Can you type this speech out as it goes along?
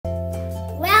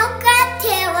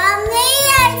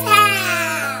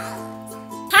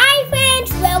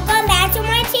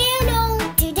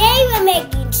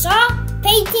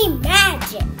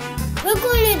magic. We're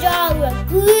going to draw with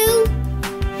glue,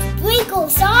 sprinkle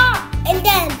salt, and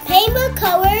then paint with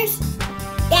colors.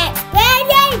 That's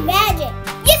spread magic.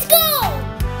 Let's go!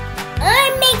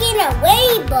 I'm making a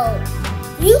rainbow.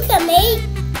 You can make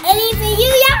anything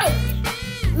you like.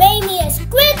 Make me a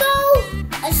squiggle,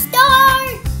 a star,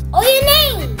 or your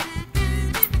name.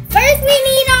 First we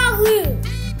need our glue.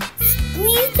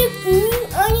 Squeeze the glue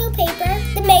on your paper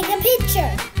to make a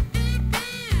picture.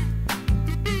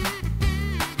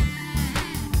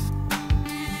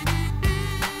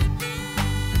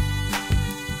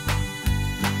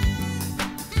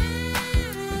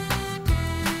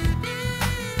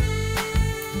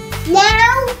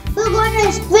 Now we're going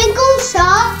to sprinkle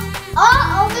salt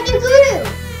all over the glue.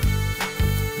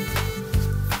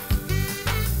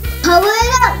 Cover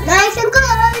it up nice and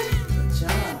good. Good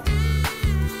job.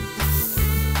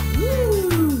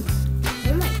 Ooh.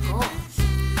 Oh my gosh.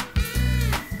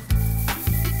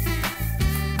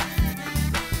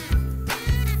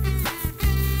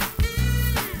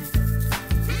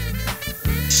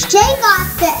 Shake off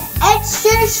the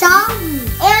extra salt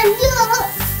and look.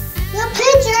 Your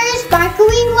picture is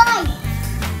sparkling white.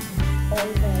 Oh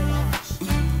my gosh.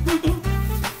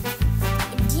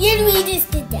 We just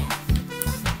did that.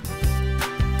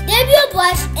 Dip your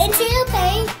brush into your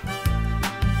paint.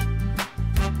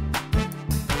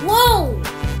 Whoa!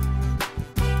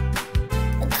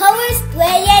 The color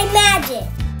spray ain't magic.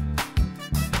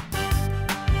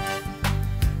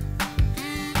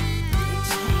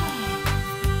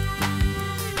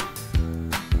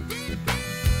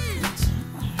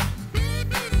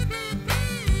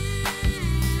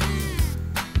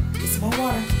 More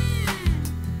water.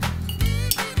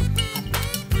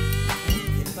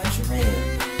 Get a bunch of red.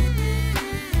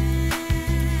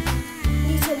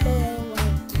 Need some more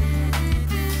white.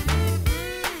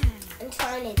 I'm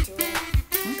trying to do it.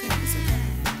 Okay, it's okay.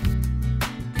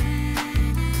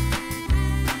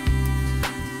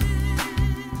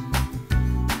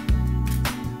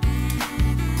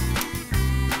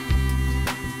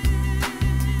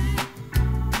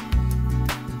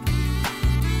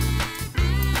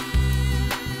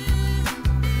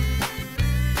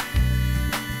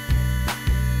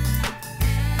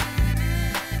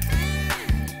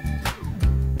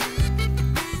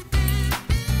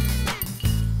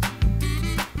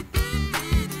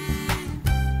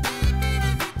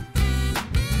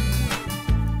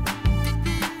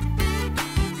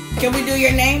 Can we do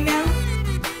your name now?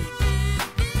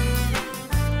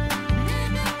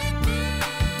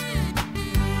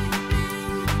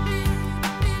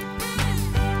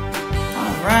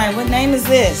 All right, what name is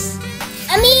this?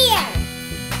 Amir!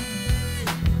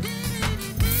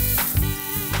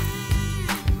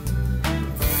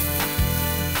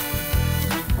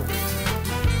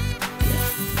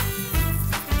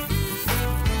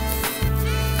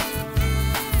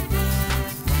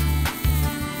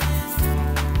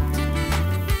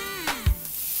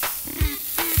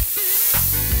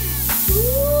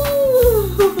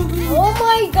 Oh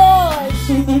my gosh!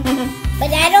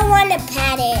 But I don't want to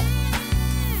pat it.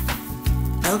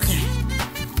 Okay.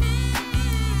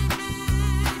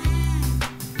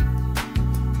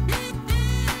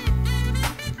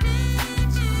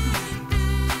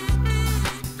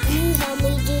 You help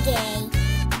me today.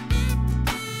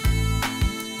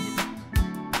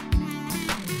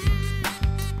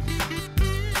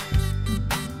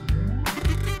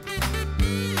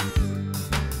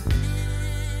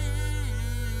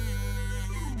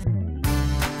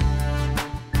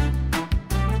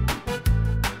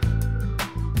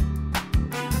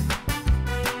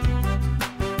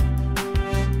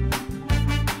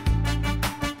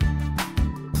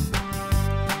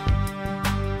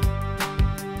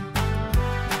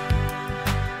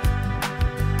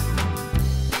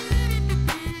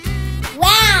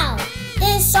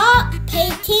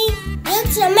 Painting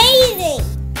looks amazing.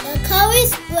 The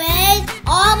colors spread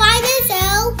all by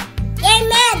themselves. They're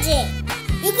magic.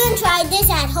 You can try this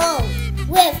at home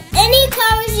with any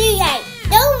colors you like.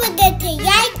 Don't forget to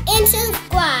like and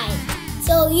subscribe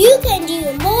so you can do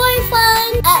more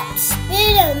fun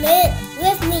experiments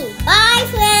with me. Bye,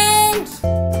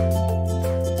 friends.